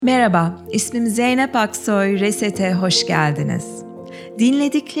Merhaba, ismim Zeynep Aksoy, Reset'e hoş geldiniz.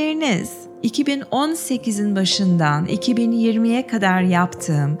 Dinledikleriniz 2018'in başından 2020'ye kadar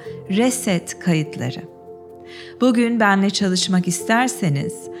yaptığım Reset kayıtları. Bugün benimle çalışmak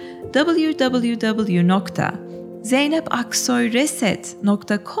isterseniz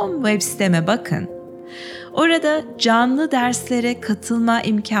www.zeynepaksoyreset.com web siteme bakın. Orada canlı derslere katılma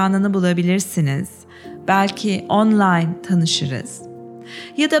imkanını bulabilirsiniz. Belki online tanışırız.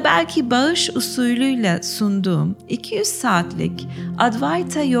 Ya da belki bağış usulüyle sunduğum 200 saatlik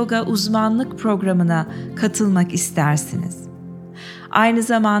Advaita Yoga uzmanlık programına katılmak istersiniz. Aynı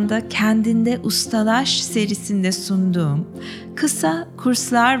zamanda Kendinde Ustalaş serisinde sunduğum kısa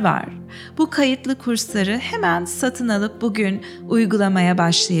kurslar var. Bu kayıtlı kursları hemen satın alıp bugün uygulamaya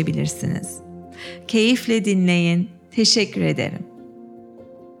başlayabilirsiniz. Keyifle dinleyin. Teşekkür ederim.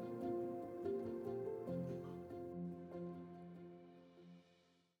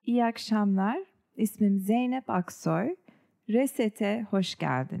 İyi akşamlar. İsmim Zeynep Aksoy. Reset'e hoş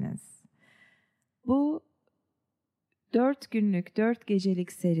geldiniz. Bu 4 günlük, 4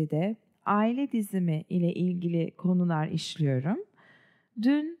 gecelik seride aile dizimi ile ilgili konular işliyorum.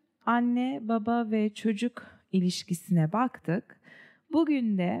 Dün anne, baba ve çocuk ilişkisine baktık.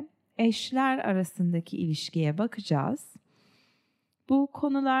 Bugün de eşler arasındaki ilişkiye bakacağız. Bu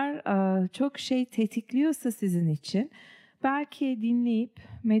konular çok şey tetikliyorsa sizin için, belki dinleyip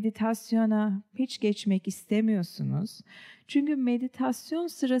meditasyona hiç geçmek istemiyorsunuz. Çünkü meditasyon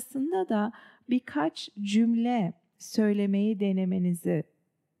sırasında da birkaç cümle söylemeyi denemenizi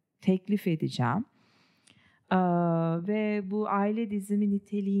teklif edeceğim. Ve bu aile dizimi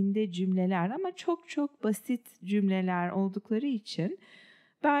niteliğinde cümleler ama çok çok basit cümleler oldukları için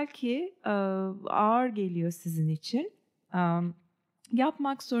belki ağır geliyor sizin için.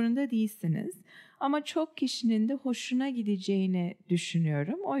 Yapmak zorunda değilsiniz. Ama çok kişinin de hoşuna gideceğini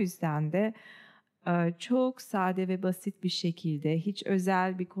düşünüyorum. O yüzden de çok sade ve basit bir şekilde, hiç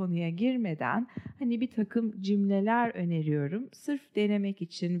özel bir konuya girmeden bir takım cümleler öneriyorum. Sırf denemek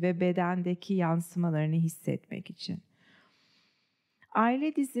için ve bedendeki yansımalarını hissetmek için.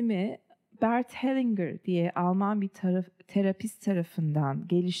 Aile dizimi Bert Hellinger diye Alman bir terapist tarafından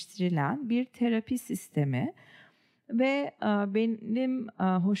geliştirilen bir terapi sistemi. Ve benim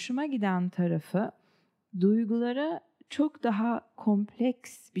hoşuma giden tarafı duygulara çok daha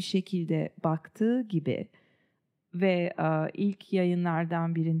kompleks bir şekilde baktığı gibi ve ilk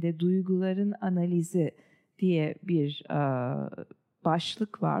yayınlardan birinde duyguların analizi diye bir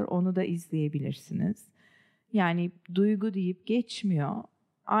başlık var. Onu da izleyebilirsiniz. Yani duygu deyip geçmiyor.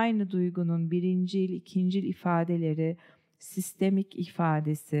 Aynı duygunun birincil, ikincil ifadeleri, sistemik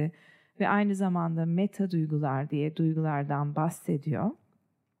ifadesi ve aynı zamanda meta duygular diye duygulardan bahsediyor.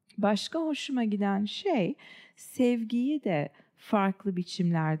 Başka hoşuma giden şey sevgiyi de farklı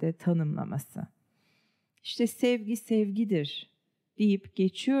biçimlerde tanımlaması. İşte sevgi sevgidir deyip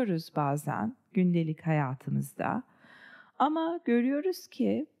geçiyoruz bazen gündelik hayatımızda. Ama görüyoruz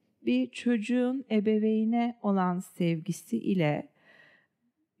ki bir çocuğun ebeveyne olan sevgisi ile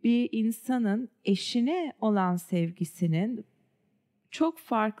bir insanın eşine olan sevgisinin çok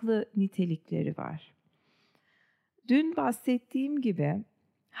farklı nitelikleri var. Dün bahsettiğim gibi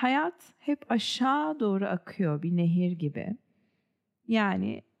hayat hep aşağı doğru akıyor, bir nehir gibi.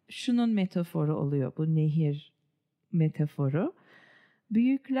 Yani şunun metaforu oluyor, bu nehir metaforu.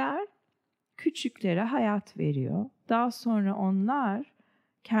 Büyükler küçüklere hayat veriyor. Daha sonra onlar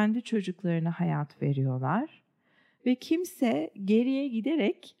kendi çocuklarına hayat veriyorlar. Ve kimse geriye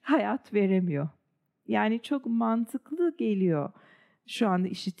giderek hayat veremiyor. Yani çok mantıklı geliyor şu anda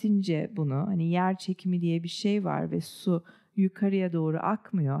işitince bunu. Yer çekimi diye bir şey var ve su yukarıya doğru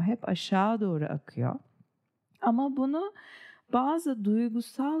akmıyor. Hep aşağı doğru akıyor. Ama bunu bazı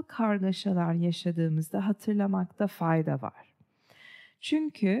duygusal kargaşalar yaşadığımızda hatırlamakta fayda var.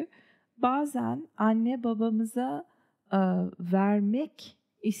 Çünkü bazen anne babamıza vermek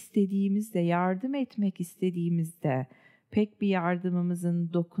istediğimizde, yardım etmek istediğimizde pek bir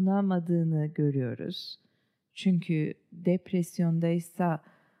yardımımızın dokunamadığını görüyoruz. Çünkü depresyondaysa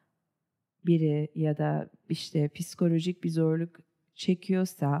biri ya da psikolojik bir zorluk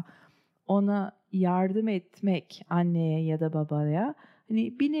çekiyorsa ona yardım etmek anneye ya da babaya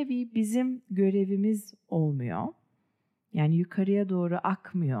bir nevi bizim görevimiz olmuyor. Yani yukarıya doğru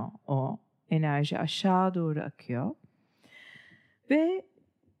akmıyor o enerji, aşağı doğru akıyor. Ve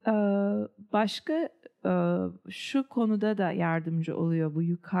başka şu konuda da yardımcı oluyor bu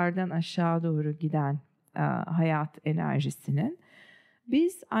yukarıdan aşağı doğru giden hayat enerjisinin.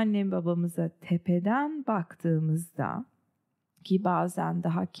 Biz annem babamıza tepeden baktığımızda ki bazen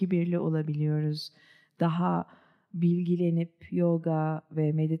daha kibirli olabiliyoruz, daha bilgilenip yoga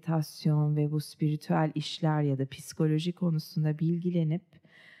ve meditasyon ve bu spiritüel işler ya da psikoloji konusunda bilgilenip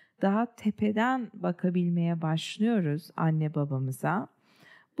daha tepeden bakabilmeye başlıyoruz anne babamıza.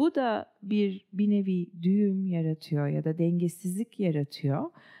 Bu da bir nevi düğüm yaratıyor ya da dengesizlik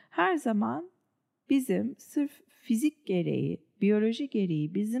yaratıyor. Her zaman bizim sırf fizik gereği, biyoloji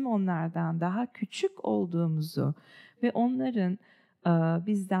gereği bizim onlardan daha küçük olduğumuzu ve onların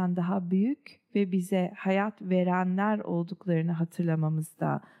bizden daha büyük ve bize hayat verenler olduklarını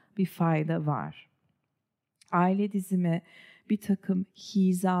hatırlamamızda bir fayda var. Aile dizimi bir takım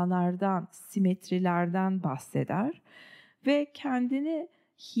hizalardan, simetrilerden bahseder ve kendini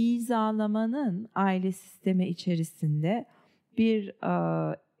hizalamanın aile sistemi içerisinde bir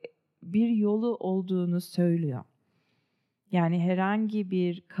yolu olduğunu söylüyor. Yani herhangi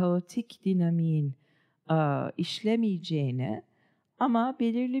bir kaotik dinamiğin işlemeyeceğini ama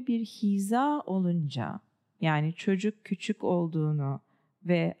belirli bir hiza olunca, yani çocuk küçük olduğunu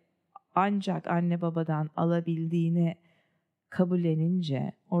ve ancak anne babadan alabildiğini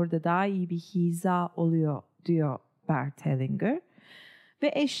kabullenince orada daha iyi bir hiza oluyor diyor Bert Hellinger.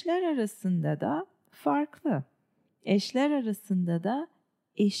 Ve eşler arasında da farklı. Eşler arasında da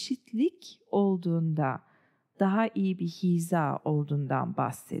eşitlik olduğunda daha iyi bir hiza olduğundan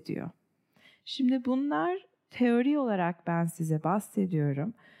bahsediyor. Şimdi bunlar teori olarak ben size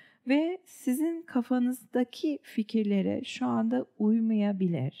bahsediyorum ve sizin kafanızdaki fikirlere şu anda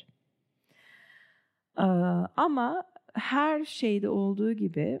uymayabilir. Ama her şeyde olduğu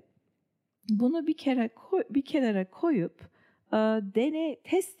gibi bunu bir kenara koyup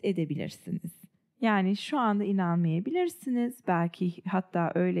test edebilirsiniz. Yani şu anda inanmayabilirsiniz. Belki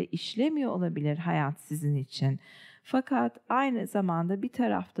hatta öyle işlemiyor olabilir hayat sizin için. Fakat aynı zamanda bir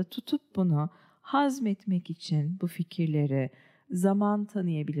tarafta tutup bunu hazmetmek için bu fikirleri zaman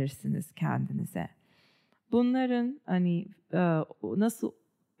tanıyabilirsiniz kendinize. Bunların nasıl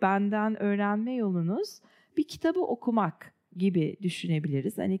benden öğrenme yolunuz bir kitabı okumak gibi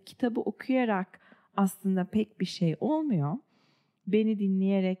düşünebiliriz. Hani kitabı okuyarak aslında pek bir şey olmuyor. Beni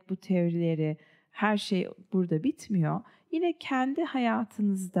dinleyerek bu teorileri, her şey burada bitmiyor. Yine kendi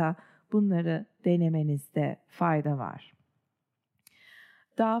hayatınızda bunları denemenizde fayda var.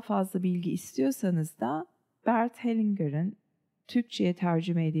 Daha fazla bilgi istiyorsanız da Bert Hellinger'ın Türkçe'ye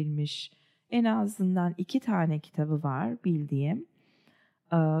tercüme edilmiş en azından 2 tane kitabı var bildiğim.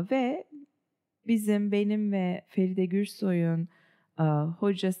 Ve benim ve Feride Gürsoy'un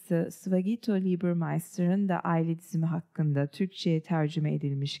hocası Svagito Liebermeister'ın da Aile Dizimi hakkında Türkçe'ye tercüme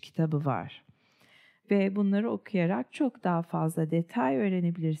edilmiş kitabı var. Ve bunları okuyarak çok daha fazla detay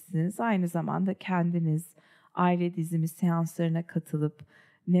öğrenebilirsiniz. Aynı zamanda kendiniz Aile Dizimi seanslarına katılıp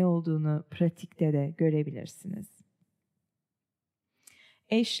ne olduğunu pratikte de görebilirsiniz.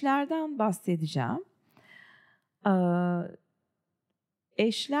 Eşlerden bahsedeceğim.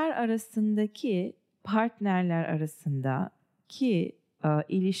 Eşler arasındaki, partnerler arasındaki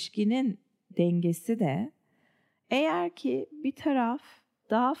ilişkinin dengesi de eğer ki bir taraf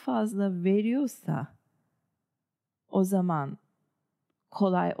daha fazla veriyorsa o zaman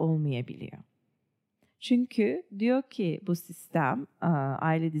kolay olmayabiliyor. Çünkü diyor ki bu sistem,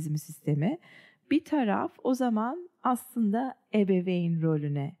 aile dizimi sistemi, bir taraf o zaman aslında ebeveyn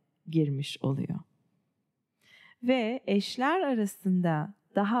rolüne girmiş oluyor. Ve eşler arasında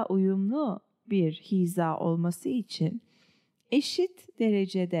daha uyumlu bir hiza olması için eşit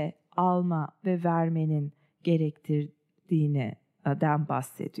derecede alma ve vermenin gerektirdiğinden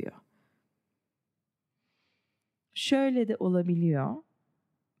bahsediyor. Şöyle de olabiliyor.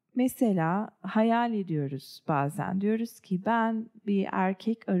 Mesela hayal ediyoruz bazen. Diyoruz ki ben bir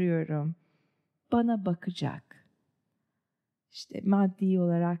erkek arıyorum. Bana bakacak. İşte maddi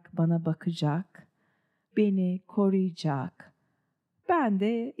olarak bana bakacak. Beni koruyacak. Ben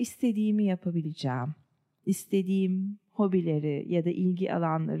de istediğimi yapabileceğim. İstediğim hobileri ya da ilgi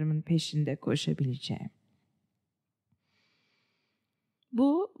alanlarımın peşinde koşabileceğim.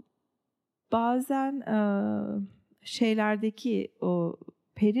 Bu bazen şeylerdeki o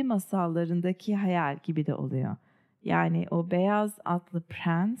peri masallarındaki hayal gibi de oluyor. Yani o beyaz atlı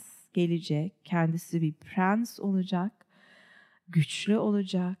prens gelecek, kendisi bir prens olacak, güçlü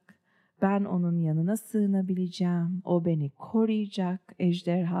olacak. Ben onun yanına sığınabileceğim, o beni koruyacak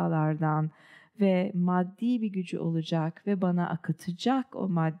ejderhalardan ve maddi bir gücü olacak ve bana akıtacak o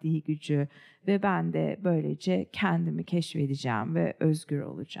maddi gücü ve ben de böylece kendimi keşfedeceğim ve özgür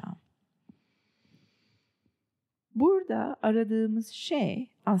olacağım. Burada aradığımız şey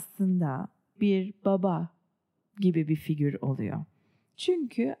aslında bir baba gibi bir figür oluyor.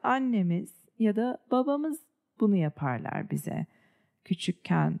 Çünkü annemiz ya da babamız bunu yaparlar bize.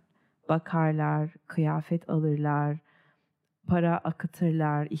 Küçükken bakarlar, kıyafet alırlar, para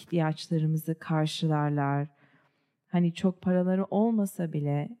akıtırlar, ihtiyaçlarımızı karşılarlar. Hani çok paraları olmasa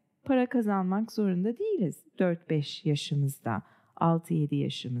bile para kazanmak zorunda değiliz 4-5 yaşımızda, 6-7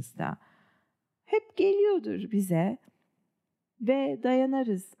 yaşımızda. Hep geliyordur bize ve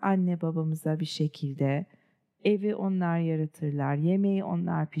dayanırız anne babamıza bir şekilde. Evi onlar yaratırlar, yemeği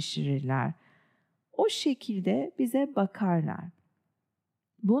onlar pişirirler. O şekilde bize bakarlar.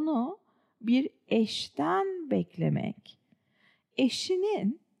 Bunu bir eşten beklemek,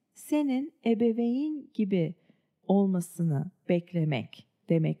 eşinin senin ebeveyn gibi olmasını beklemek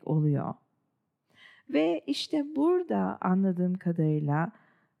demek oluyor. Ve işte burada anladığım kadarıyla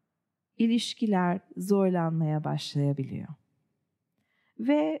ilişkiler zorlanmaya başlayabiliyor.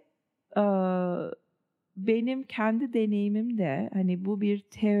 Ve benim kendi deneyimim de hani bu bir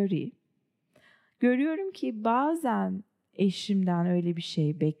teori. Görüyorum ki bazen eşimden öyle bir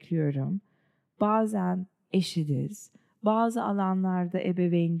şey bekliyorum. Bazen eşidiz. Bazı alanlarda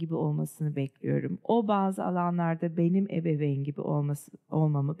ebeveyn gibi olmasını bekliyorum. O bazı alanlarda benim ebeveyn gibi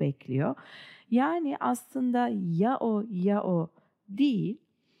olmamı bekliyor. Yani aslında ya o ya o değil.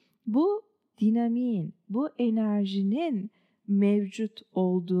 Bu dinamiğin, bu enerjinin mevcut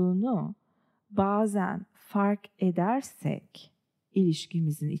olduğunu bazen fark edersek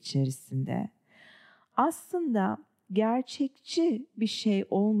ilişkimizin içerisinde aslında gerçekçi bir şey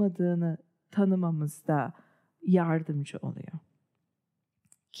olmadığını tanımamızda yardımcı oluyor.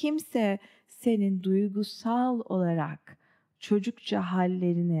 Kimse senin duygusal olarak çocukça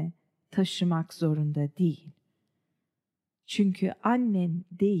hallerini taşımak zorunda değil. Çünkü annen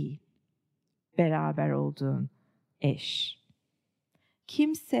değil beraber olduğun eş.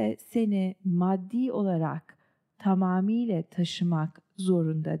 Kimse seni maddi olarak tamamıyla taşımak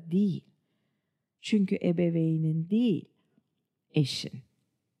zorunda değil. Çünkü ebeveynin değil, eşin.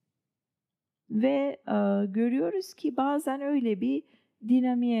 Ve görüyoruz ki bazen öyle bir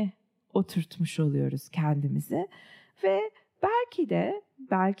dinamiğe oturtmuş oluyoruz kendimizi. Ve belki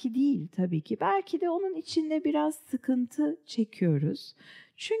değil tabii ki, belki de onun içinde biraz sıkıntı çekiyoruz.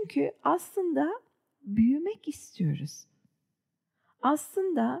 Çünkü aslında büyümek istiyoruz.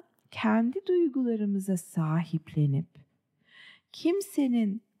 Aslında kendi duygularımıza sahiplenip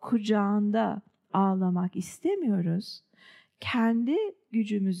kimsenin kucağında ağlamak istemiyoruz. Kendi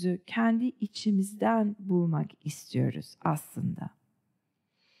gücümüzü kendi içimizden bulmak istiyoruz aslında.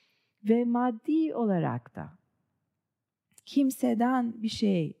 Ve maddi olarak da kimseden bir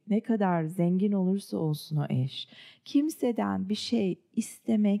şey, ne kadar zengin olursa olsun o eş, kimseden bir şey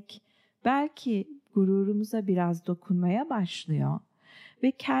istemek belki gururumuza biraz dokunmaya başlıyor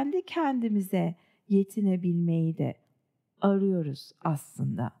ve kendi kendimize yetinebilmeyi de arıyoruz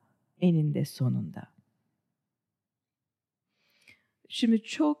aslında eninde sonunda. Şimdi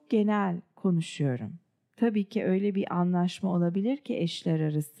çok genel konuşuyorum. Tabii ki öyle bir anlaşma olabilir ki eşler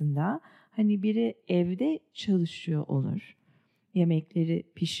arasında. Hani biri evde çalışıyor olur. Yemekleri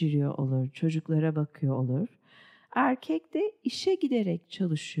pişiriyor olur. Çocuklara bakıyor olur. Erkek de işe giderek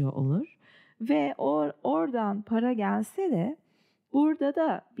çalışıyor olur. Ve oradan para gelse de burada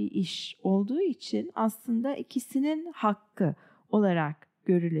da bir iş olduğu için aslında ikisinin hakkı olarak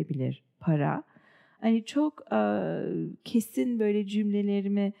görülebilir para. Hani çok kesin böyle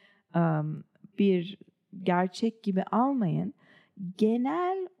cümlelerimi bir gerçek gibi almayın.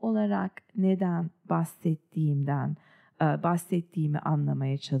 Genel olarak neden bahsettiğimi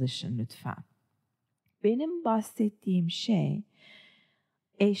anlamaya çalışın lütfen. Benim bahsettiğim şey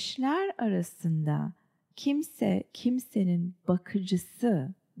eşler arasında kimse kimsenin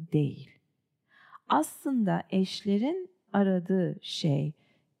bakıcısı değil. Aslında eşlerin aradığı şey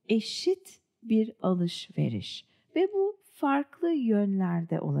eşit bir alışveriş ve bu farklı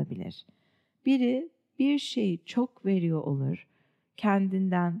yönlerde olabilir. Biri bir şeyi çok veriyor olur,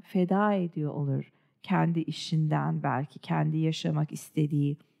 kendinden feda ediyor olur, kendi işinden belki kendi yaşamak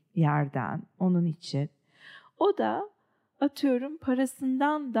istediği yerden onun için. O da atıyorum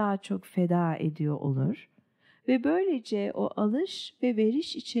parasından daha çok feda ediyor olur ve böylece o alış ve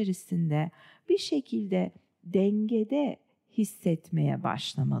veriş içerisinde bir şekilde dengede hissetmeye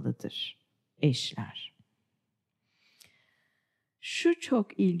başlamalıdır eşler. Şu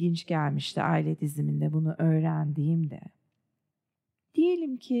çok ilginç gelmişti Aile diziminde bunu öğrendiğimde.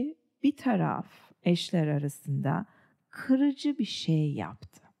 Diyelim ki bir taraf eşler arasında kırıcı bir şey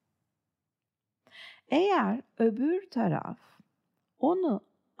yaptı. Eğer öbür taraf onu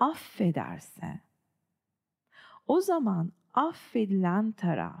affederse, o zaman affedilen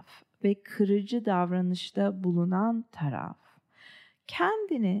taraf ve kırıcı davranışta bulunan taraf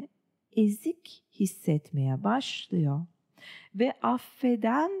kendini ezik hissetmeye başlıyor Ve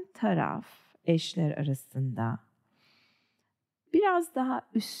affeden taraf eşler arasında biraz daha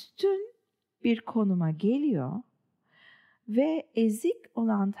üstün bir konuma geliyor ve ezik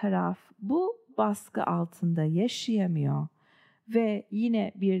olan taraf bu baskı altında yaşayamıyor ve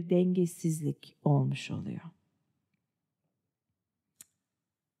yine bir dengesizlik olmuş oluyor.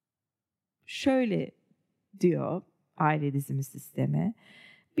 Şöyle diyor aile dizimi sistemi,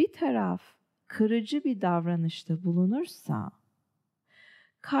 bir taraf kırıcı bir davranışta bulunursa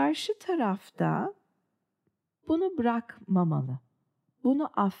karşı tarafta bunu bırakmamalı, bunu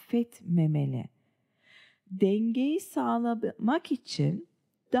affetmemeli. Dengeyi sağlamak için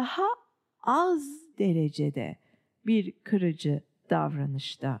daha az derecede bir kırıcı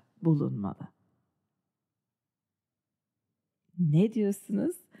davranışta bulunmalı. Ne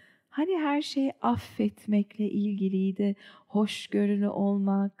diyorsunuz? Hani her şey affetmekle ilgiliydi, hoşgörülü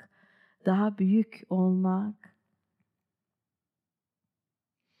olmak, daha büyük olmak.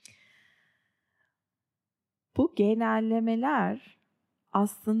 Bu genellemeler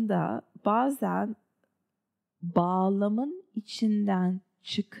aslında bazen bağlamın içinden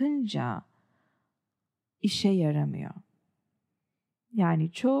çıkınca işe yaramıyor.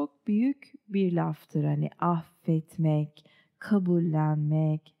 Yani çok büyük bir laftır hani affetmek,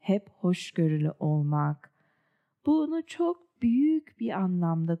 kabullenmek, hep hoşgörülü olmak. Bunu çok büyük bir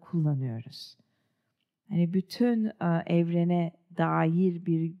anlamda kullanıyoruz. Hani bütün evrene dair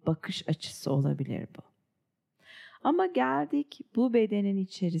bir bakış açısı olabilir bu. Ama geldik bu bedenin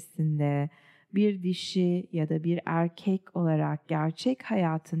içerisinde bir dişi ya da bir erkek olarak gerçek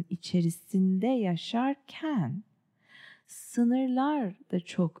hayatın içerisinde yaşarken sınırlar da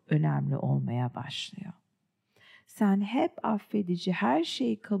çok önemli olmaya başlıyor. Sen hep affedici, her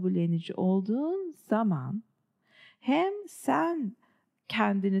şeyi kabullenici olduğun zaman hem sen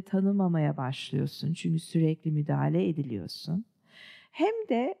kendini tanımamaya başlıyorsun çünkü sürekli müdahale ediliyorsun. Hem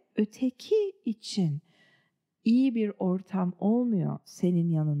de öteki için iyi bir ortam olmuyor senin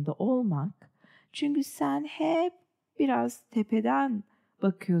yanında olmak. Çünkü sen hep biraz tepeden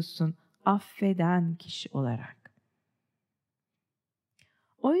bakıyorsun affeden kişi olarak.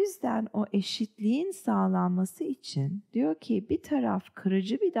 O yüzden o eşitliğin sağlanması için diyor ki bir taraf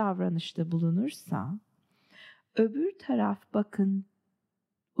kırıcı bir davranışta bulunursa öbür taraf bakın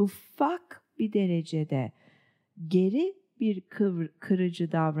ufak bir derecede geri bir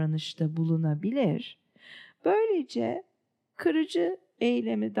kırıcı davranışta bulunabilir. Böylece kırıcı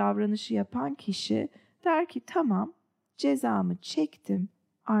eylemi davranışı yapan kişi der ki tamam cezamı çektim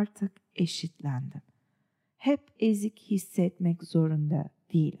artık eşitlendim. Hep ezik hissetmek zorunda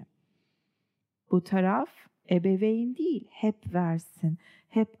değilim. Bu taraf ebeveyn değil, hep versin,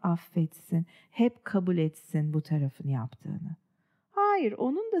 hep affetsin, hep kabul etsin bu tarafın yaptığını. Hayır,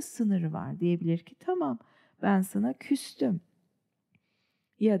 onun da sınırı var diyebilir ki tamam ben sana küstüm.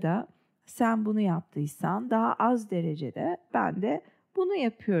 Ya da sen bunu yaptıysan daha az derecede ben de bunu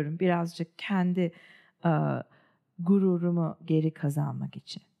yapıyorum birazcık kendi gururumu geri kazanmak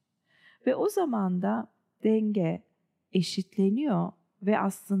için. Ve o zaman da denge eşitleniyor ve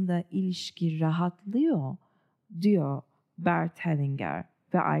aslında ilişki rahatlıyor diyor Bert Hellinger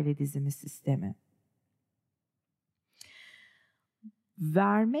ve aile dizimi sistemi.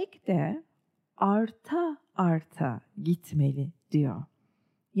 Vermek de arta gitmeli diyor.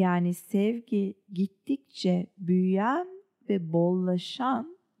 Yani sevgi gittikçe büyüyen ve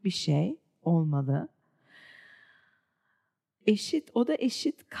bollaşan bir şey olmalı. O da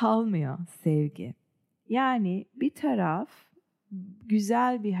eşit kalmıyor sevgi. Yani bir taraf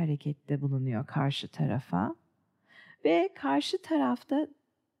güzel bir harekette bulunuyor karşı tarafa ve karşı tarafta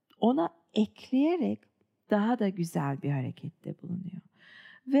ona ekleyerek daha da güzel bir harekette bulunuyor.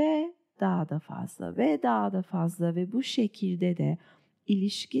 Ve daha da fazla ve daha da fazla ve bu şekilde de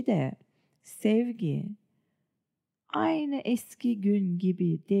ilişkide sevgi aynı eski gün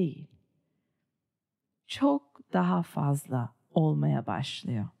gibi değil. Çok daha fazla olmaya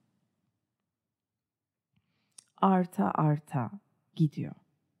başlıyor. Arta gidiyor.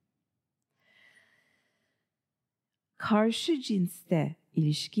 Karşı cinste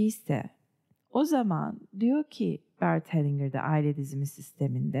ilişki ise o zaman diyor ki Bert Hellinger'de aile dizimi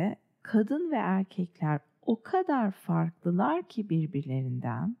sisteminde kadın ve erkekler o kadar farklılar ki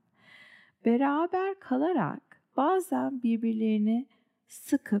birbirlerinden beraber kalarak bazen birbirlerini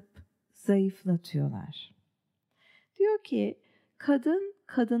sıkıp zayıflatıyorlar. Diyor ki kadın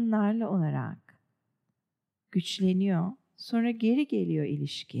kadınlarla olarak güçleniyor, sonra geri geliyor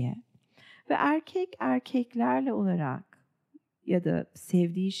ilişkiye ve erkek erkeklerle olarak ya da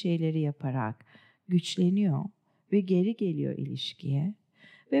sevdiği şeyleri yaparak güçleniyor ve geri geliyor ilişkiye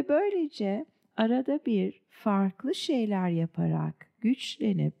ve böylece arada bir farklı şeyler yaparak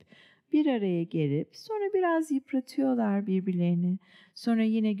güçlenip bir araya gelip sonra biraz yıpratıyorlar birbirlerini. Sonra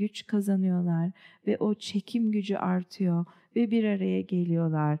yine güç kazanıyorlar ve o çekim gücü artıyor ve bir araya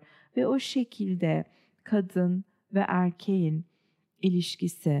geliyorlar ve o şekilde kadın ve erkeğin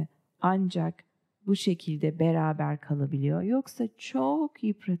ilişkisi ancak bu şekilde beraber kalabiliyor. Yoksa çok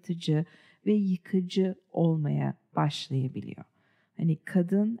yıpratıcı ve yıkıcı olmaya başlayabiliyor. Hani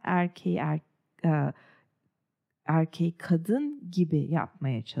kadın erkeği kadın gibi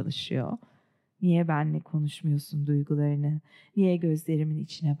yapmaya çalışıyor. Niye benimle konuşmuyorsun duygularını? Niye gözlerimin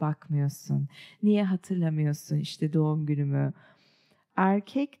içine bakmıyorsun? Niye hatırlamıyorsun işte doğum günümü?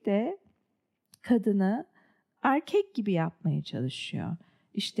 Erkek de kadını erkek gibi yapmaya çalışıyor.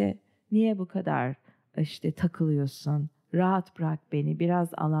 İşte niye bu kadar işte takılıyorsun? Rahat bırak beni,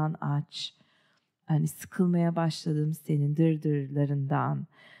 biraz alan aç. Hani sıkılmaya başladım senin dırdırlarından.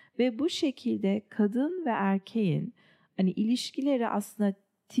 Ve bu şekilde kadın ve erkeğin hani ilişkileri aslında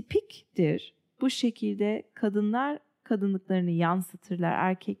tipiktir. Bu şekilde kadınlar kadınlıklarını yansıtırlar,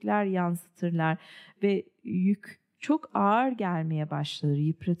 erkekler yansıtırlar ve yük çok ağır gelmeye başlar,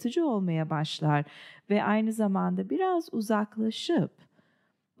 yıpratıcı olmaya başlar ve aynı zamanda biraz uzaklaşıp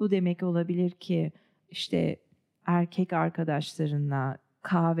bu demek olabilir ki işte erkek arkadaşlarınla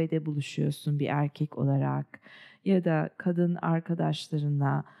kahvede buluşuyorsun bir erkek olarak ya da kadın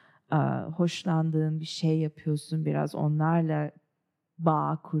arkadaşlarınla hoşlandığın bir şey yapıyorsun, biraz onlarla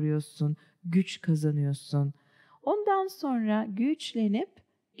bağ kuruyorsun, güç kazanıyorsun. Ondan sonra güçlenip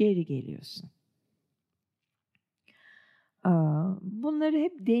geri geliyorsun. Bunları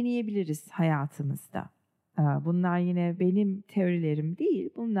hep deneyebiliriz hayatımızda. Bunlar yine benim teorilerim değil.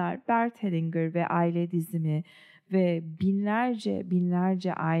 Bunlar Bert Hellinger ve Aile, Dizimi ve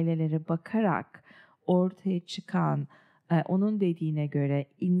binlerce ailelere bakarak ortaya çıkan, onun dediğine göre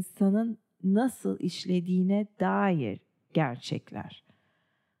insanın nasıl işlediğine dair gerçekler.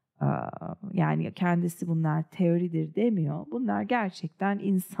 Yani kendisi bunlar teoridir demiyor. Bunlar gerçekten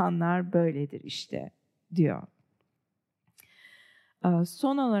insanlar böyledir işte diyor.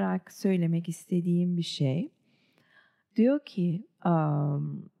 Son olarak söylemek istediğim bir şey. Diyor ki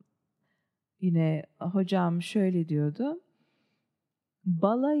yine hocam şöyle diyordu.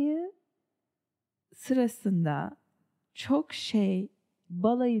 Balayı sırasında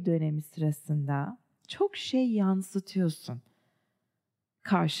balayı dönemi sırasında çok şey yansıtıyorsun.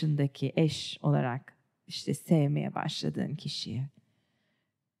 Karşındaki eş olarak işte sevmeye başladığın kişiye.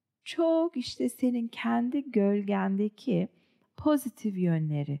 Çok işte senin kendi gölgendeki pozitif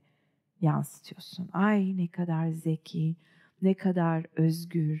yönleri yansıtıyorsun. Ay ne kadar zeki, ne kadar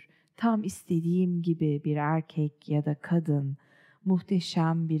özgür, tam istediğim gibi bir erkek ya da kadın,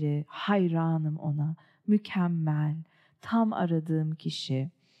 muhteşem biri, hayranım ona, mükemmel, tam aradığım kişi.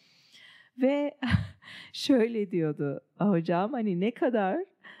 Ve şöyle diyordu hocam, hani ne kadar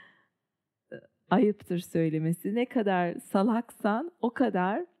ayıptır söylemesi, ne kadar salaksan o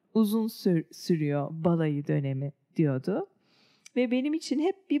kadar uzun sürüyor balayı dönemi diyordu. Ve benim için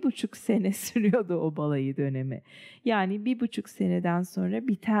hep 1,5 sene sürüyordu o balayı dönemi. Yani 1,5 seneden sonra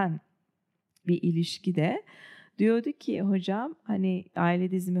biten bir ilişkide diyordu ki hocam, hani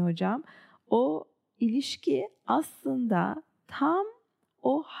Aile, Dizimi hocam, o ilişki aslında tam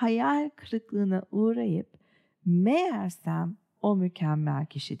o hayal kırıklığına uğrayıp meğersem o mükemmel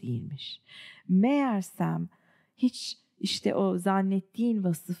kişi değilmiş. Meğersem hiç işte o zannettiğin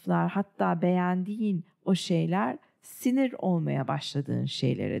vasıflar, hatta beğendiğin o şeyler sinir olmaya başladığın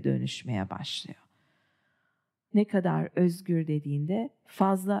şeylere dönüşmeye başlıyor. Ne kadar özgür dediğinde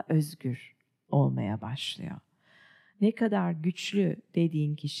fazla özgür olmaya başlıyor. Ne kadar güçlü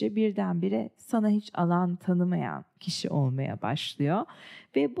dediğin kişi birdenbire sana hiç alan tanımayan kişi olmaya başlıyor.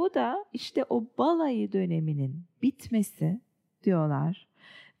 Ve bu da işte o balayı döneminin bitmesi diyorlar.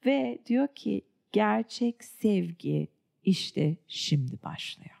 Ve diyor ki gerçek sevgi işte şimdi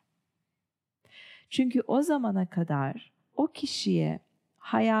başlıyor. Çünkü o zamana kadar o kişiye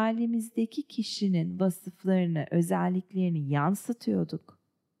hayalimizdeki kişinin vasıflarını, özelliklerini yansıtıyorduk.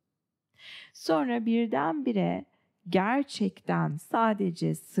 Sonra birdenbire gerçekten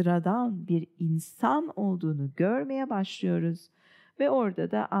sadece sıradan bir insan olduğunu görmeye başlıyoruz. Ve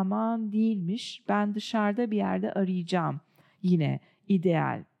orada da aman değilmiş, ben dışarıda bir yerde arayacağım yine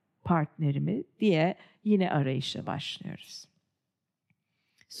ideal partnerimi diye yine arayışa başlıyoruz.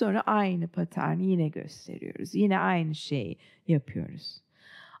 Sonra aynı paterni yine gösteriyoruz. Yine aynı şeyi yapıyoruz.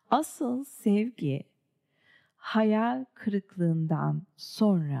 Asıl sevgi hayal kırıklığından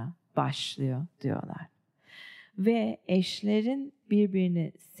sonra başlıyor diyorlar. Ve eşlerin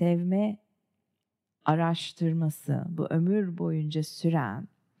birbirini sevme araştırması, bu ömür boyunca süren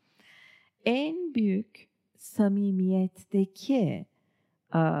en büyük samimiyetteki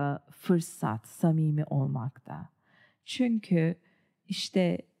fırsat samimi olmakta. Çünkü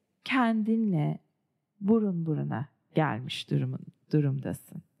işte kendinle burun buruna gelmiş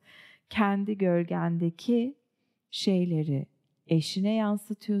durumdasın. Kendi gölgendeki şeyleri eşine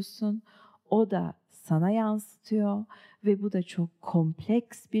yansıtıyorsun. O da sana yansıtıyor ve bu da çok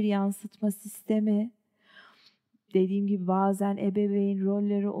kompleks bir yansıtma sistemi. Dediğim gibi bazen ebeveyn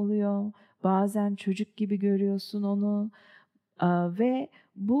rolleri oluyor. Bazen çocuk gibi görüyorsun onu. Ve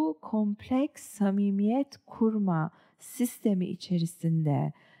bu kompleks samimiyet kurma sistemi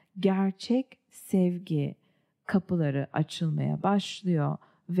içerisinde gerçek sevgi kapıları açılmaya başlıyor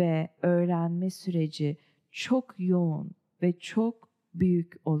ve öğrenme süreci çok yoğun ve çok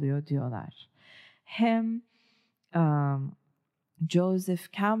büyük oluyor diyorlar. Hem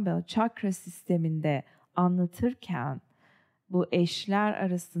Joseph Campbell çakra sisteminde anlatırken bu eşler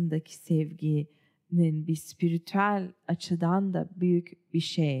arasındaki sevginin bir spiritüel açıdan da büyük bir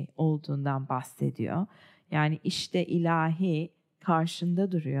şey olduğundan bahsediyor. Yani işte ilahi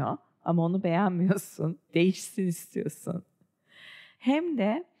karşında duruyor ama onu beğenmiyorsun, değişsin istiyorsun. Hem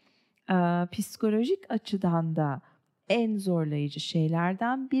de psikolojik açıdan da en zorlayıcı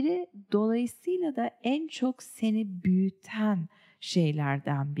şeylerden biri, dolayısıyla da en çok seni büyüten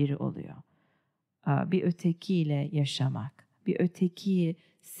şeylerden biri oluyor. Bir ötekiyle yaşamak, bir ötekiyi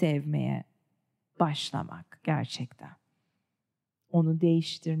sevmeye başlamak gerçekten. Onu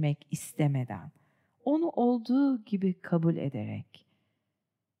değiştirmek istemeden, onu olduğu gibi kabul ederek.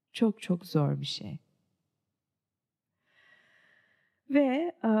 Çok çok zor bir şey.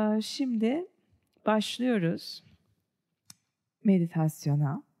 Ve şimdi başlıyoruz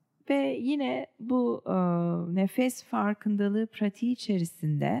meditasyona. Ve yine bu nefes farkındalığı pratiği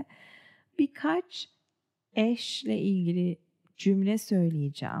içerisinde birkaç eşle ilgili cümle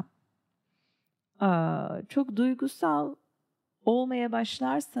söyleyeceğim. Çok duygusal olmaya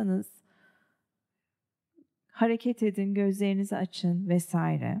başlarsanız hareket edin, gözlerinizi açın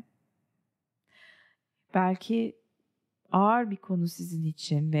vesaire. Belki ağır bir konu sizin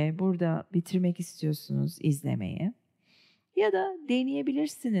için ve burada bitirmek istiyorsunuz izlemeyi. Ya da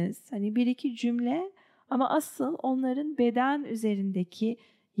deneyebilirsiniz. Hani bir iki cümle ama asıl onların beden üzerindeki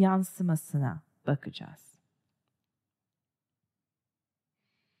yansımasına bakacağız.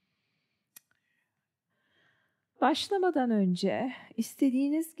 Başlamadan önce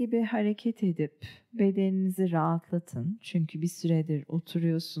istediğiniz gibi hareket edip bedeninizi rahatlatın. Çünkü bir süredir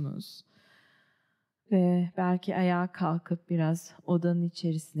oturuyorsunuz. Ve belki ayağa kalkıp biraz odanın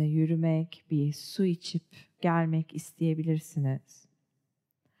içerisine yürümek, bir su içip gelmek isteyebilirsiniz.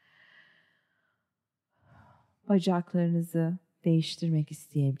 Bacaklarınızı değiştirmek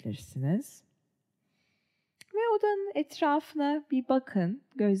isteyebilirsiniz. Ve odanın etrafına bir bakın,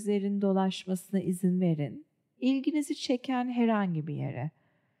 gözlerin dolaşmasına izin verin. İlginizi çeken herhangi bir yere.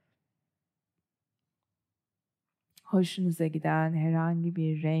 Hoşunuza giden herhangi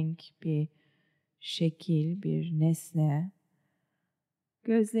bir renk, bir şekil, bir nesne.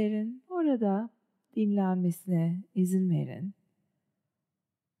 Gözlerin orada dinlenmesine izin verin.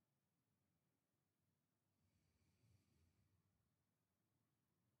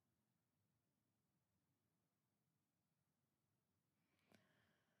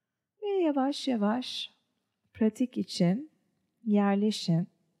 Ve yavaş yavaş pratik için yerleşin.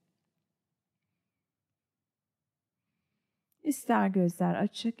 İster gözler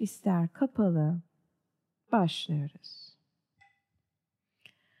açık, ister kapalı. Başlıyoruz.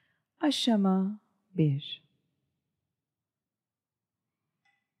 Aşama 1.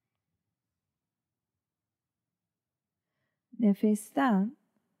 Nefesten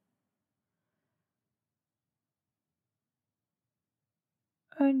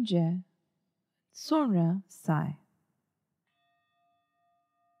önce, sonra say.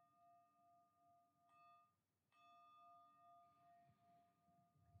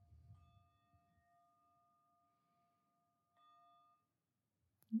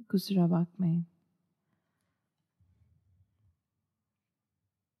 Kusura bakmayın.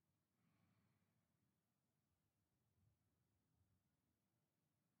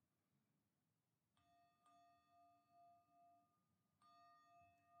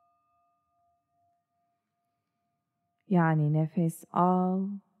 Yani nefes al,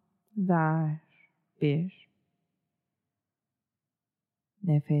 ver. 1.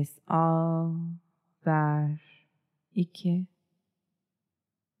 Nefes al, ver. 2.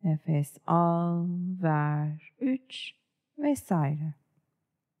 Nefes al, ver. 3 vesaire.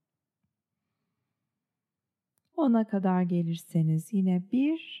 10'a kadar gelirseniz yine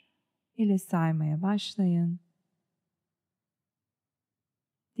 1 ile saymaya başlayın.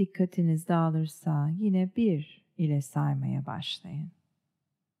 Dikkatiniz dağılırsa yine 1 ile saymaya başlayın.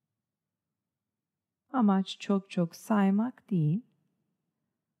 Amaç çok saymak değil.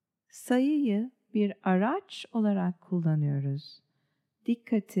 Sayıyı bir araç olarak kullanıyoruz.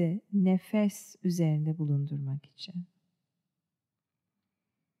 Dikkati nefes üzerinde bulundurmak için.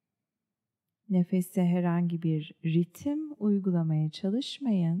 Nefese herhangi bir ritim uygulamaya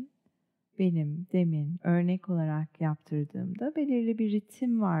çalışmayın. Benim demin örnek olarak yaptırdığımda belirli bir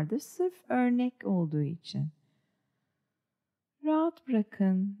ritim vardı sırf örnek olduğu için. Rahat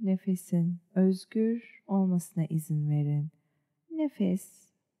bırakın, nefesin özgür olmasına izin verin.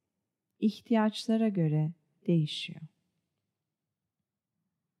 Nefes ihtiyaçlara göre değişiyor.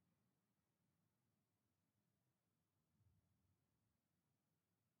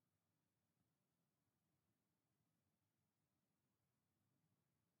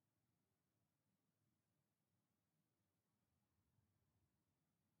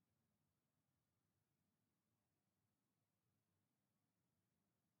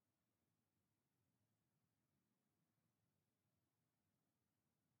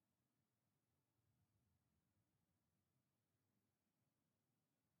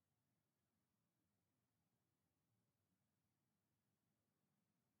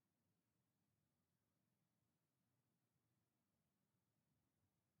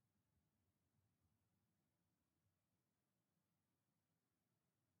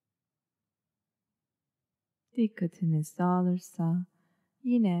 Dikkatiniz dağılırsa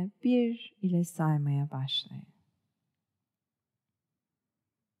yine 1 ile saymaya başlayın.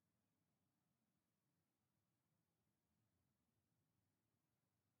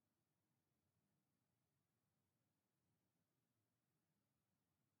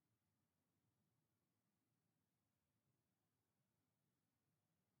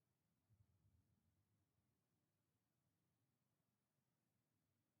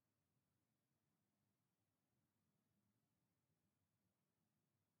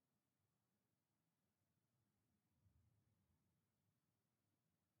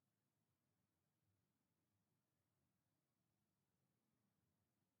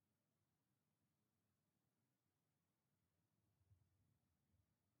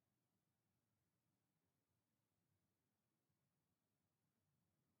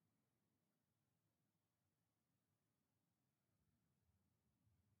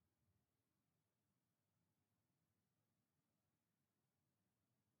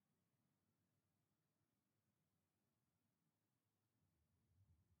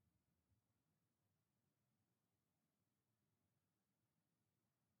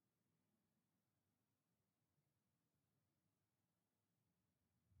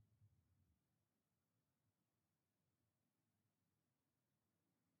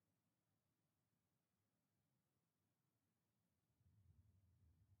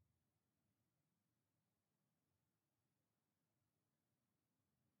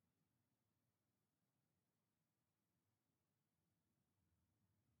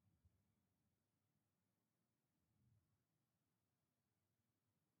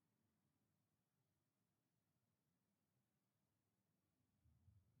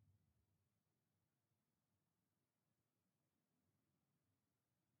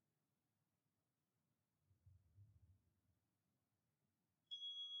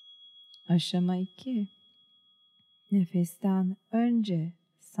 Aşama 2. Nefesten önce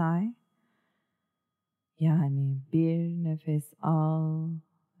say. Yani 1 nefes al,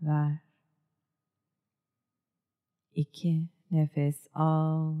 ver. 2 nefes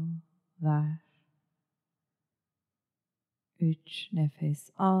al, ver. 3 nefes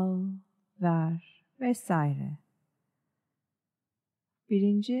al, ver vesaire.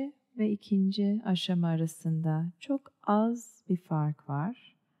 Birinci ve ikinci aşama arasında çok az bir fark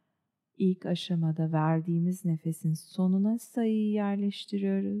var. İlk aşamada verdiğimiz nefesin sonuna sayıyı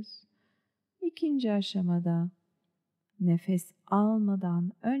yerleştiriyoruz. İkinci aşamada nefes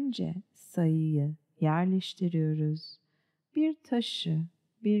almadan önce sayıyı yerleştiriyoruz. Bir taşı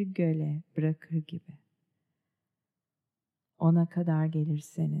bir göle bırakır gibi. 10'a kadar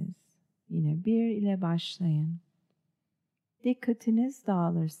gelirseniz yine 1 ile başlayın. Dikkatiniz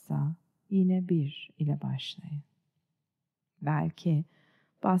dağılırsa yine 1 ile başlayın. Belki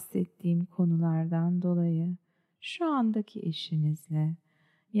bahsettiğim konulardan dolayı şu andaki eşinizle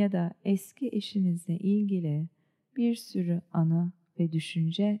ya da eski eşinizle ilgili bir sürü anı ve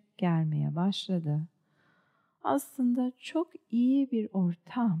düşünce gelmeye başladı. Aslında çok iyi bir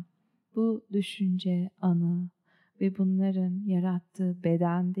ortam bu düşünce, anı ve bunların yarattığı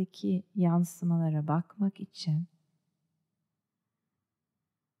bedendeki yansımalara bakmak için.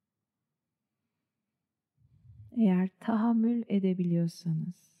 Eğer tahammül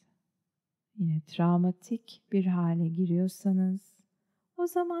edebiliyorsanız, yine travmatik bir hale giriyorsanız, o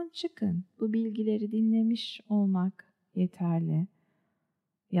zaman çıkın. Bu bilgileri dinlemiş olmak yeterli.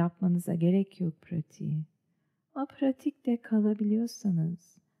 Yapmanıza gerek yok pratiği. Ama pratikte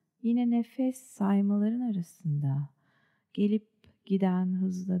kalabiliyorsanız, yine nefes saymaların arasında gelip giden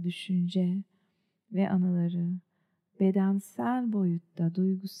hızla düşünce ve anıları, bedensel boyutta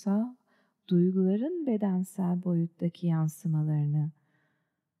duyguların bedensel boyuttaki yansımalarını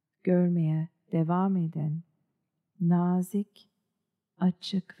görmeye devam edin. Nazik,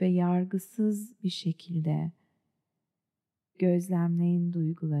 açık ve yargısız bir şekilde gözlemleyin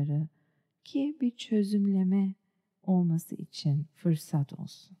duyguları ki bir çözümleme olması için fırsat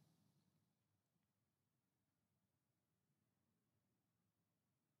olsun.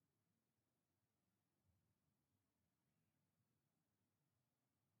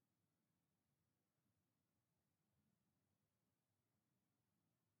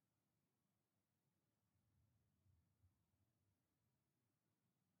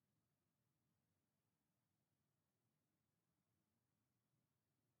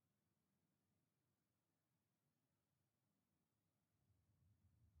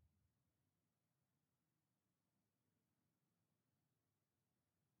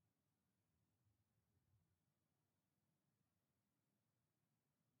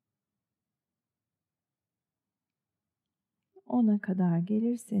 Ona kadar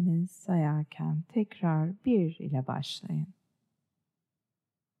gelirseniz sayarken tekrar 1 ile başlayın.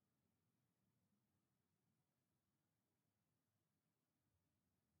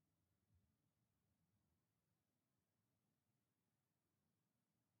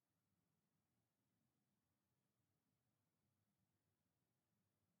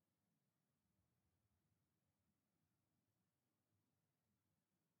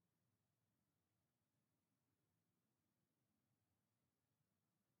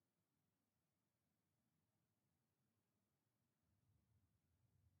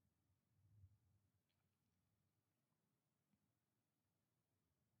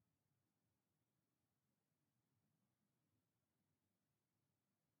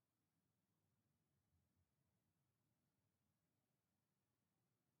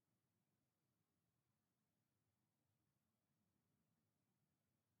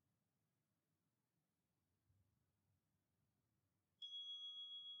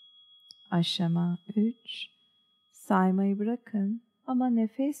 Aşama 3. Saymayı bırakın ama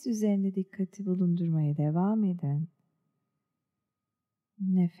nefes üzerinde dikkati bulundurmaya devam edin.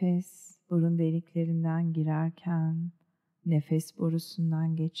 Nefes burun deliklerinden girerken, nefes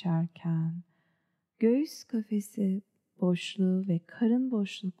borusundan geçerken, göğüs kafesi boşluğu ve karın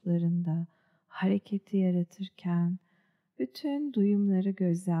boşluklarında hareketi yaratırken bütün duyumları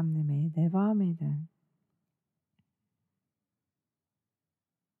gözlemlemeye devam edin.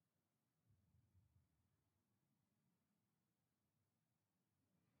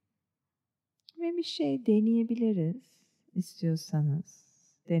 Ve bir şey deneyebiliriz istiyorsanız.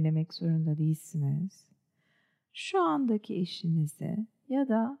 Denemek zorunda değilsiniz. Şu andaki eşinizi ya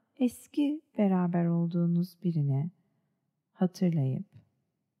da eski beraber olduğunuz birini hatırlayıp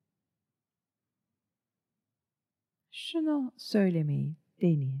şunu söylemeyi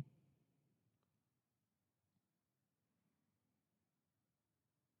deneyin.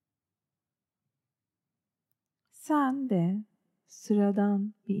 Sen de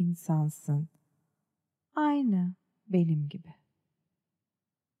sıradan bir insansın. Aynı benim gibi.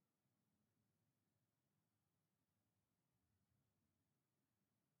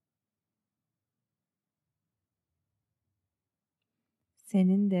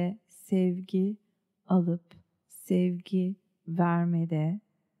 Senin de sevgi alıp sevgi vermede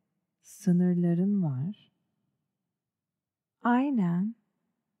sınırların var. Aynen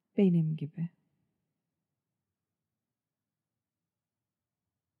benim gibi.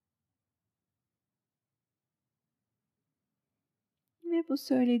 Ve bu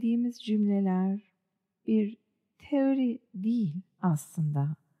söylediğimiz cümleler bir teori değil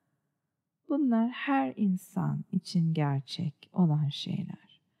aslında. Bunlar her insan için gerçek olan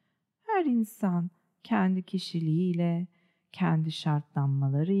şeyler. Her insan kendi kişiliğiyle, kendi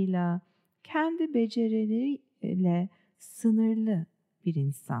şartlanmalarıyla, kendi becerileriyle sınırlı bir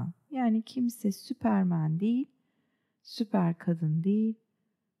insan. Yani kimse süpermen değil, süper kadın değil.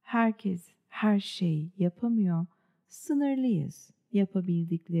 Herkes her şeyi yapamıyor. Sınırlıyız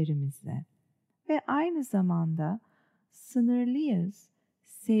yapabildiklerimizle. Ve aynı zamanda sınırlıyız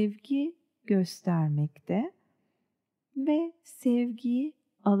sevgi göstermekte ve sevgiyi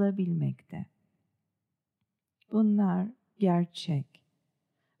alabilmekte. Bunlar gerçek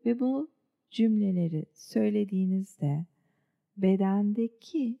ve bu cümleleri söylediğinizde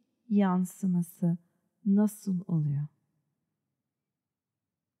bedendeki yansıması nasıl oluyor?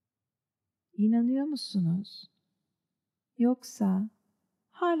 İnanıyor musunuz? Yoksa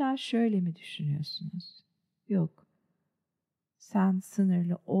hala şöyle mi düşünüyorsunuz? Yok, sen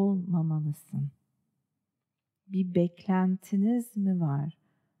sınırlı olmamalısın. Bir beklentiniz mi var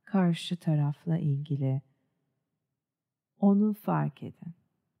karşı tarafla ilgili? Onu fark edin.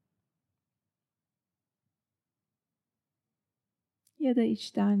 Ya da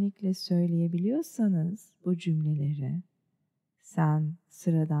içtenlikle söyleyebiliyorsanız bu cümleleri, sen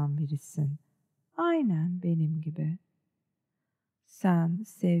sıradan birisin, aynen benim gibi. Sen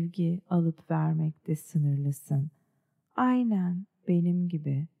sevgi alıp vermekte sınırlısın, aynen benim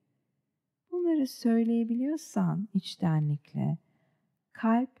gibi. Bunları söyleyebiliyorsan içtenlikle,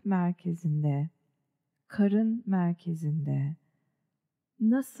 kalp merkezinde, karın merkezinde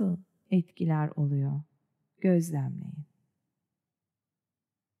nasıl etkiler oluyor? Gözlemleyin.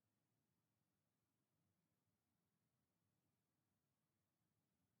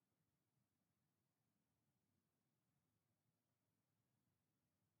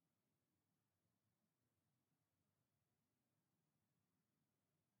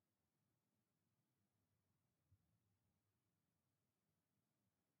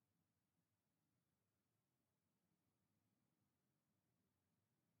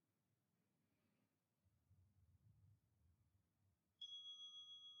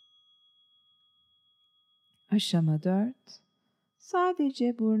 Aşama 4.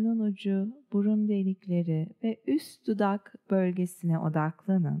 Sadece burnun ucu, burun delikleri ve üst dudak bölgesine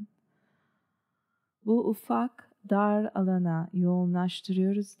odaklanın. Bu ufak, dar alana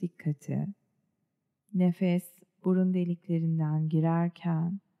yoğunlaştırıyoruz dikkati. Nefes burun deliklerinden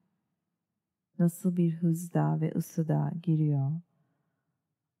girerken nasıl bir hızda ve ısıda giriyor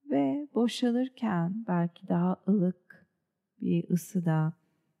ve boşalırken belki daha ılık bir ısıda,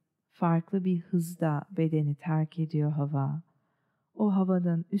 farklı bir hızda bedeni terk ediyor hava. O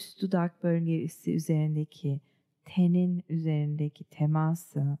havanın üst dudak bölgesi üzerindeki, tenin üzerindeki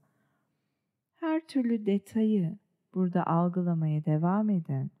teması, her türlü detayı burada algılamaya devam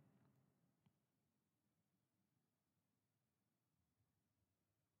edin.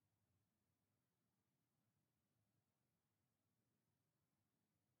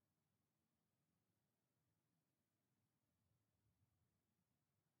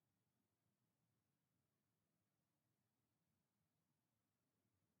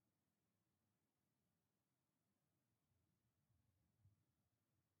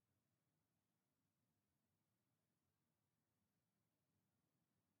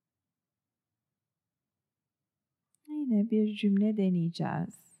 Yine bir cümle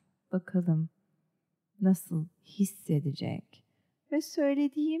deneyeceğiz. Bakalım nasıl hissedecek? Ve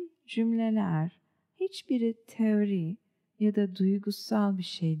söylediğim cümleler hiçbiri teori ya da duygusal bir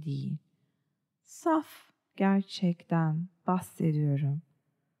şey değil. Saf gerçekten bahsediyorum.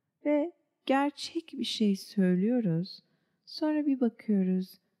 Ve gerçek bir şey söylüyoruz. Sonra bir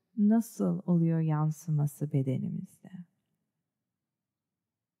bakıyoruz nasıl oluyor yansıması bedenimizde.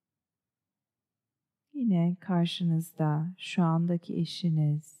 Yine karşınızda şu andaki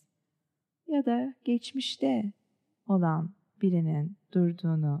eşiniz ya da geçmişte olan birinin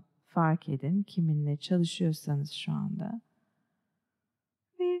durduğunu fark edin, kiminle çalışıyorsanız şu anda.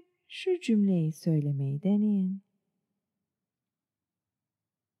 Ve şu cümleyi söylemeyi deneyin.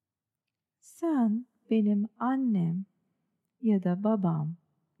 Sen benim annem ya da babam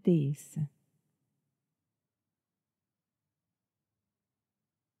değilsin.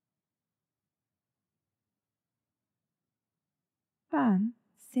 Ben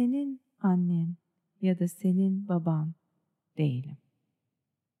senin annen ya da senin baban değilim.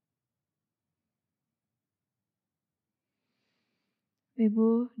 Ve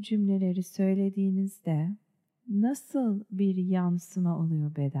bu cümleleri söylediğinizde nasıl bir yansıma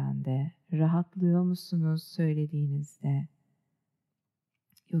oluyor bedende? Rahatlıyor musunuz söylediğinizde?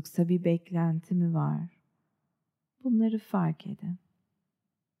 Yoksa bir beklenti mi var? Bunları fark edin.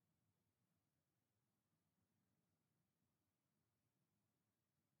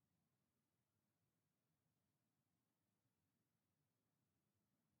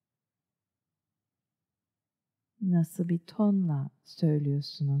 Nasıl bir tonla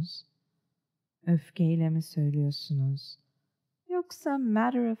söylüyorsunuz? Öfkeyle mi söylüyorsunuz? Yoksa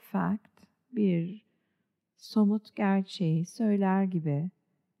matter of fact bir somut gerçeği söyler gibi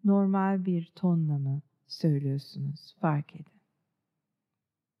normal bir tonla mı söylüyorsunuz? Fark edin.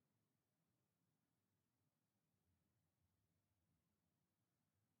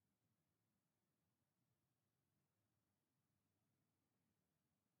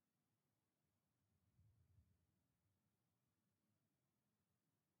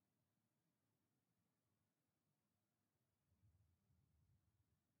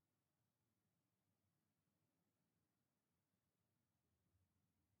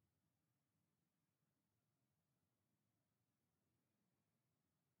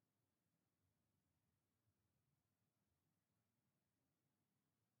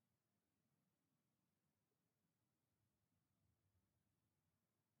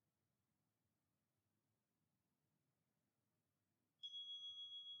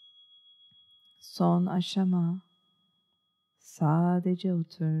 Son aşama. Sadece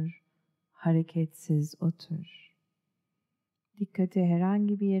otur, hareketsiz otur. Dikkati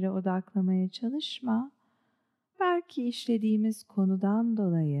herhangi bir yere odaklamaya çalışma. Belki işlediğimiz konudan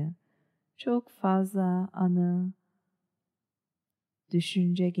dolayı çok fazla anı,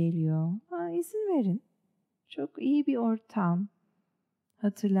 düşünce geliyor. İzin verin. Çok iyi bir ortam.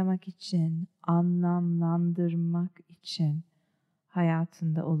 Hatırlamak için, anlamlandırmak için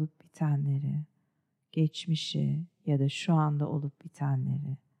hayatında olup bitenleri, geçmişi ya da şu anda olup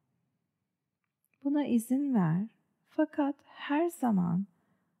bitenleri. Buna izin ver. Fakat her zaman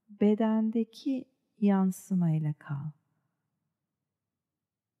bedendeki yansımayla kal.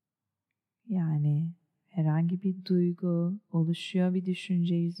 Yani herhangi bir duygu oluşuyor bir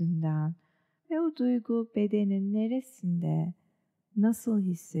düşünce yüzünden ve o duygu bedenin neresinde nasıl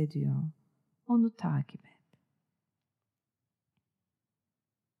hissediyor onu takip et.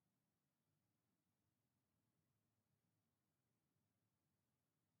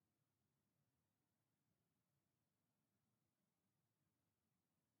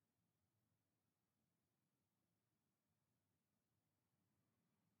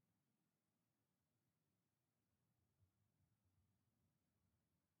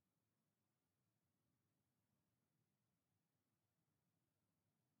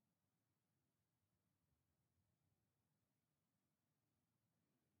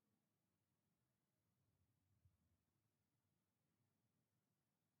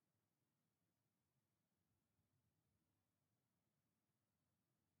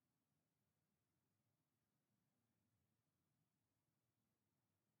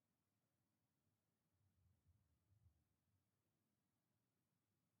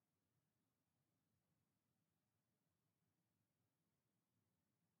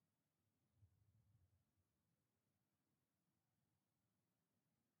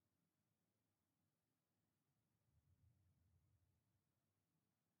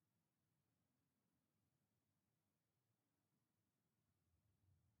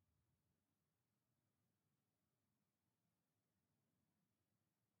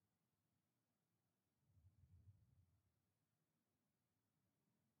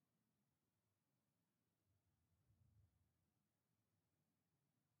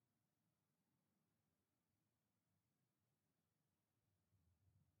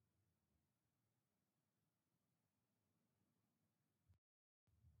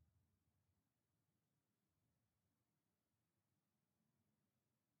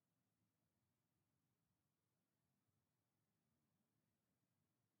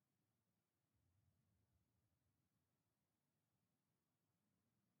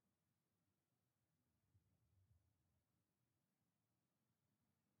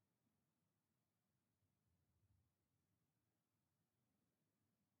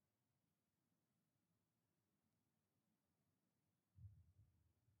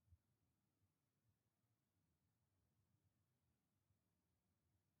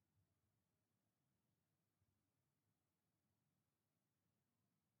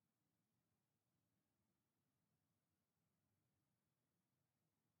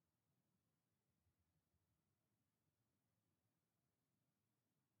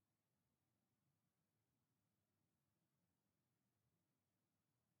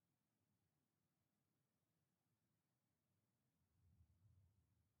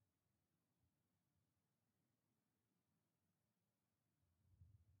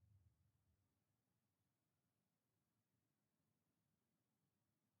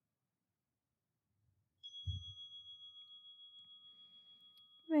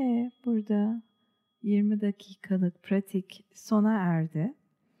 Ve burada 20 dakikalık pratik sona erdi.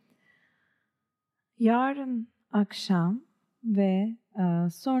 Yarın akşam ve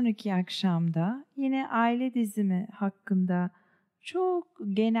sonraki akşamda yine aile dizimi hakkında çok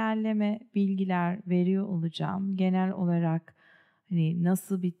genelleme bilgiler veriyor olacağım. Genel olarak hani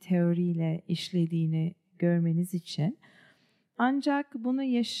nasıl bir teoriyle işlediğini görmeniz için. Ancak bunu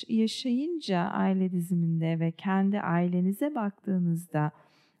yaşayınca aile diziminde ve kendi ailenize baktığınızda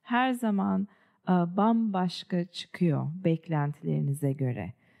her zaman bambaşka çıkıyor beklentilerinize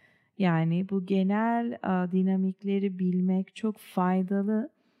göre. Yani bu genel dinamikleri bilmek çok faydalı.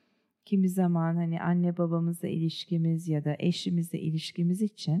 Kimi zaman hani anne babamızla ilişkimiz ya da eşimizle ilişkimiz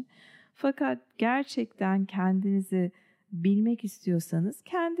için. Fakat gerçekten kendinizi bilmek istiyorsanız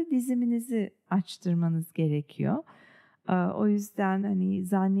kendi diziminizi açtırmanız gerekiyor. O yüzden hani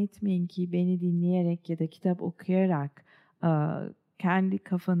zannetmeyin ki beni dinleyerek ya da kitap okuyarak kendi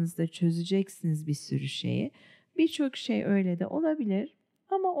kafanızda çözeceksiniz bir sürü şeyi. Birçok şey öyle de olabilir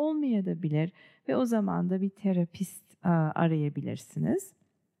ama olmayabilir ve o zaman da bir terapist arayabilirsiniz.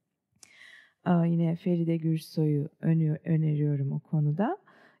 Yine Feride Gürsoy'u öneriyorum o konuda.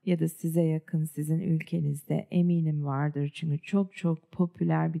 Ya da size yakın, sizin ülkenizde eminim vardır. Çünkü çok çok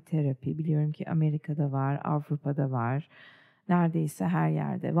popüler bir terapi. Biliyorum ki Amerika'da var, Avrupa'da var. Neredeyse her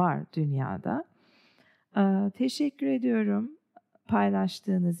yerde var dünyada. Teşekkür ediyorum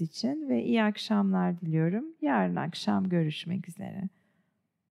paylaştığınız için ve iyi akşamlar diliyorum. Yarın akşam görüşmek üzere.